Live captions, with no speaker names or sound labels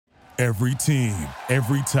Every team,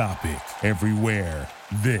 every topic, everywhere.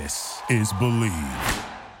 This is Believe.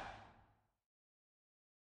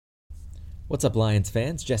 What's up, Lions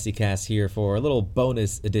fans? Jesse Cass here for a little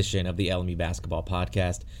bonus edition of the LMU Basketball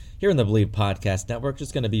Podcast here in the Believe Podcast Network.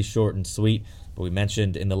 Just going to be short and sweet, but we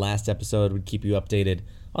mentioned in the last episode we'd keep you updated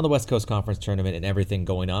on the West Coast Conference Tournament and everything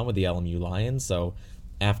going on with the LMU Lions. So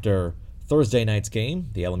after Thursday night's game,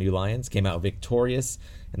 the LMU Lions came out victorious,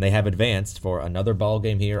 and they have advanced for another ball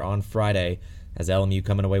game here on Friday as LMU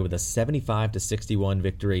coming away with a 75-61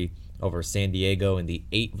 victory over San Diego in the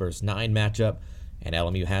 8-9 matchup. And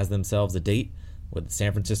LMU has themselves a date with the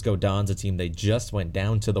San Francisco Dons, a team they just went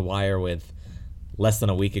down to the wire with less than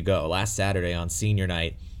a week ago. Last Saturday on senior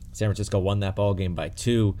night, San Francisco won that ball game by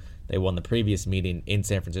 2. They won the previous meeting in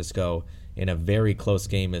San Francisco in a very close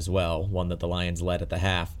game as well, one that the Lions led at the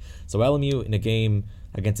half. So LMU in a game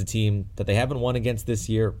against a team that they haven't won against this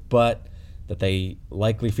year, but that they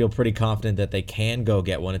likely feel pretty confident that they can go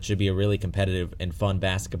get one. It should be a really competitive and fun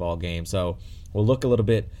basketball game. So we'll look a little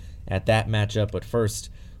bit at that matchup, but first,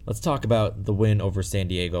 let's talk about the win over San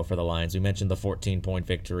Diego for the Lions. We mentioned the 14-point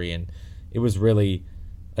victory, and it was really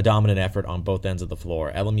a dominant effort on both ends of the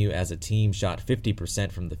floor. LMU as a team shot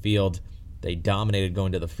 50% from the field. They dominated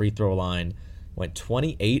going to the free throw line, went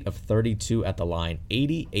 28 of 32 at the line,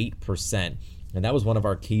 88%. And that was one of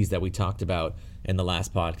our keys that we talked about in the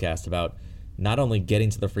last podcast about not only getting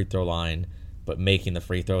to the free throw line, but making the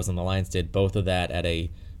free throws. And the Lions did both of that at a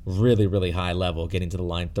really, really high level, getting to the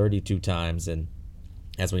line 32 times. And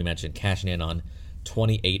as we mentioned, cashing in on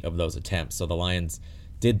 28 of those attempts. So the Lions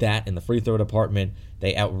did that in the free throw department.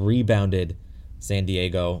 They out-rebounded San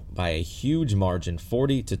Diego by a huge margin,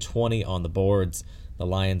 40-20 on the boards. The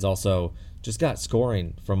Lions also just got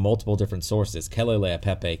scoring from multiple different sources. Kelly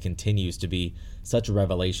Leaupepe continues to be such a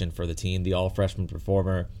revelation for the team. The all-freshman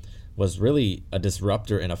performer was really a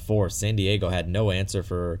disruptor and a force. San Diego had no answer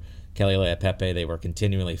for Kelly Leaupepe. They were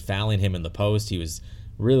continually fouling him in the post. He was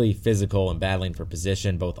really physical and battling for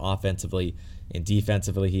position, both offensively and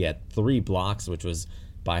defensively. He had 3 blocks, which was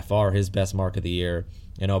by far his best mark of the year.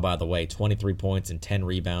 And oh, by the way, 23 points and 10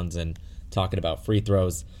 rebounds. And talking about free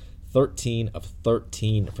throws, 13 of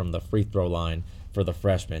 13 from the free throw line for the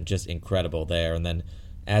freshman. Just incredible there. And then,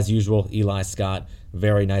 as usual, Eli Scott,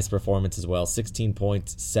 very nice performance as well. 16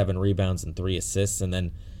 points, 7 rebounds, and 3 assists. And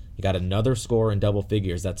then you got another score in double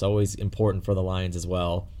figures. That's always important for the Lions as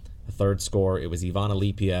well. A third score, it was Ivan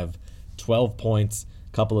Alipiev, 12 points,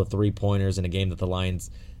 a couple of three-pointers in a game that the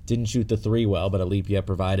Lions didn't shoot the 3 well, but Alipiev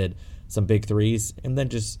provided some big threes. And then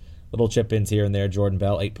just little chip-ins here and there. Jordan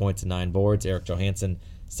Bell, 8 points and 9 boards. Eric Johansson,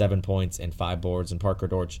 7 points and 5 boards. And Parker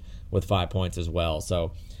Dortch with 5 points as well.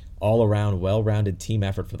 So all-around, well-rounded team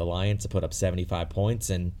effort for the Lions to put up 75 points.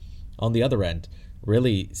 And on the other end,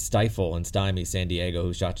 really stifle and stymie San Diego,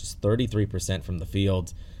 who shot just 33% from the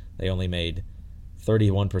field. They only made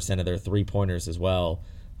 31% of their three-pointers as well.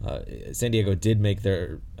 San Diego did make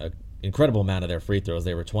their incredible amount of their free throws.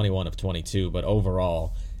 They were 21 of 22, but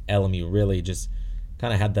overall, LMU really just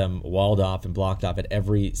kind of had them walled off and blocked off at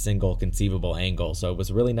every single conceivable angle. So it was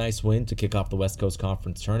a really nice win to kick off the West Coast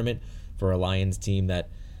Conference Tournament for a Lions team that,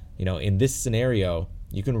 you know, in this scenario,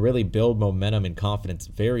 you can really build momentum and confidence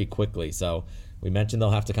very quickly. So we mentioned they'll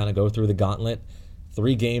have to kind of go through the gauntlet,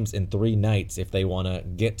 3 games in 3 nights if they want to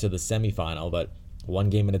get to the semifinal, but one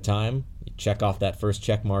game at a time. You check off that first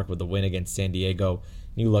check mark with the win against San Diego.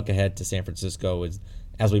 You look ahead to San Francisco,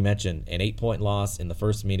 as we mentioned, an 8-point loss in the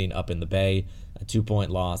first meeting up in the Bay, a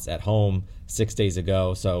 2-point loss at home 6 days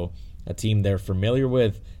ago. So a team they're familiar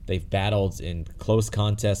with, they've battled in close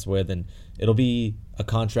contests with, and it'll be a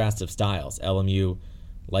contrast of styles. LMU,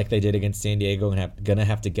 like they did against San Diego, going to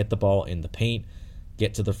have to get the ball in the paint,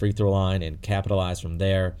 get to the free throw line, and capitalize from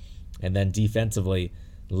there. And then defensively,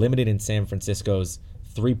 limited in San Francisco's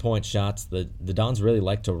 3-point shots. The Dons really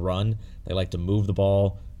like to run. They like to move the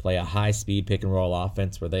ball, play a high-speed pick-and-roll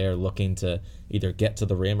offense where they are looking to either get to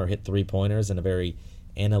the rim or hit three-pointers in a very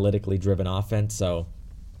analytically driven offense. So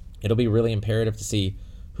it'll be really imperative to see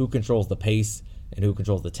who controls the pace and who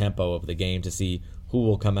controls the tempo of the game to see who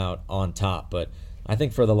will come out on top. But I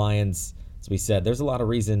think for the Lions, as we said, there's a lot of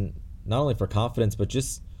reason not only for confidence, but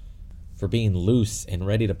just for being loose and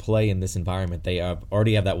ready to play in this environment. They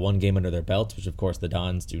already have that 1 game under their belts, which of course the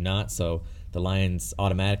Dons do not. So the Lions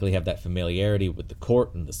automatically have that familiarity with the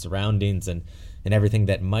court and the surroundings and everything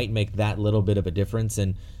that might make that little bit of a difference.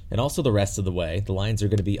 And also the rest of the way, the Lions are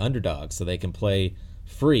going to be underdogs, so they can play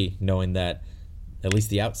free knowing that at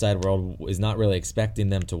least the outside world is not really expecting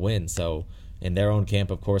them to win. So in their own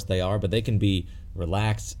camp, of course they are, but they can be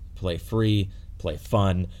relaxed, play free, play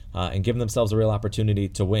fun, and give themselves a real opportunity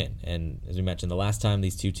to win. And as we mentioned, the last time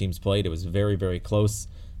these two teams played, it was very, very close.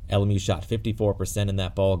 LMU shot 54% in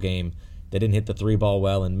that ball game. They didn't hit the three ball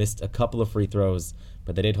well and missed a couple of free throws,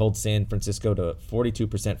 but they did hold San Francisco to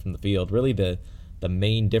 42% from the field. Really the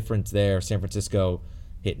main difference there, San Francisco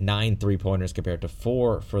hit 9 3-pointers compared to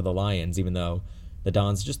 4 for the Lions, even though the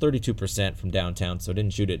Dons just 32% from downtown, so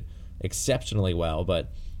didn't shoot it exceptionally well.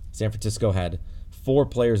 But San Francisco had 4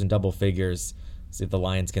 players in double figures. See if the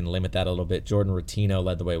Lions can limit that a little bit. Jordan Rottino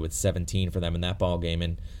led the way with 17 for them in that ball game.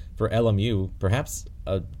 And for LMU, perhaps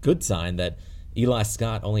a good sign that Eli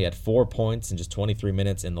Scott only had 4 points in just 23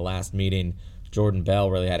 minutes in the last meeting. Jordan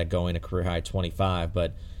Bell really had it going, a career-high 25.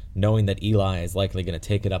 But knowing that Eli is likely going to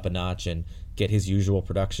take it up a notch and get his usual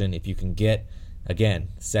production, if you can get, again,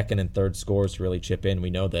 second and third scores to really chip in, we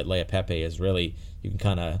know that Le'Apepe is really, you can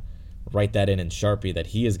kind of write that in Sharpie that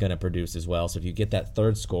he is going to produce as well. So if you get that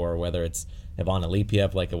third score, whether it's Ivan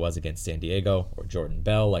Alipiev like it was against San Diego, or Jordan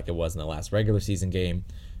Bell like it was in the last regular season game,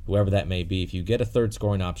 whoever that may be, if you get a third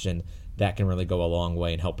scoring option, that can really go a long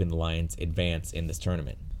way in helping the Lions advance in this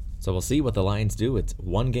tournament. So we'll see what the Lions do. It's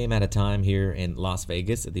one game at a time here in Las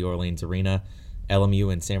Vegas at the Orleans Arena.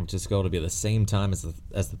 LMU and San Francisco will be at the same time as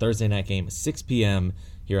the Thursday night game, 6 p.m.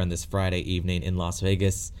 here on this Friday evening in Las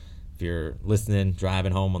Vegas. If you're listening,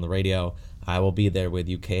 driving home on the radio, I will be there with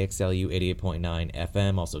you, KXLU 88.9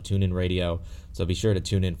 FM, also TuneIn Radio. So be sure to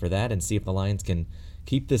tune in for that and see if the Lions can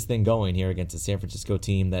keep this thing going here against a San Francisco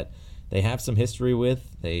team that they have some history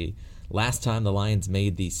with. Last time the Lions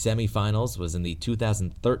made the semifinals was in the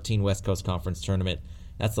 2013 West Coast Conference Tournament.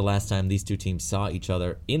 That's the last time these two teams saw each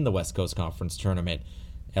other in the West Coast Conference Tournament.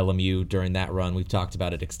 LMU, during that run, we've talked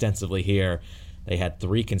about it extensively here. They had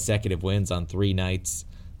 3 consecutive wins on 3 nights,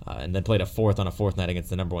 and then played a fourth night against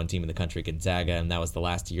the number 1 team in the country, Gonzaga, and that was the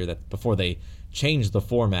last year that before they changed the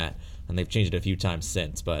format, and they've changed it a few times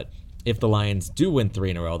since. But if the Lions do win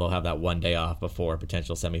 3 in a row, they'll have that one day off before a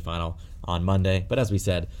potential semifinal on Monday. But as we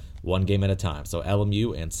said, one game at a time. So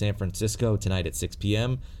LMU and San Francisco tonight at 6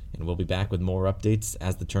 p.m., and we'll be back with more updates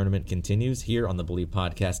as the tournament continues here on the Believe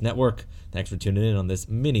Podcast Network. Thanks for tuning in on this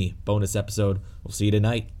mini bonus episode. We'll see you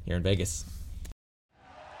tonight here in Vegas.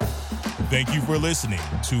 Thank you for listening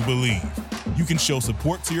to Believe. You can show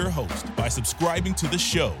support to your host by subscribing to the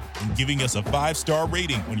show and giving us a 5-star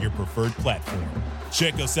rating on your preferred platform.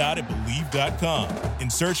 Check us out at Believe.com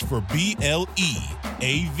and search for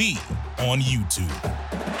BLEAV on YouTube.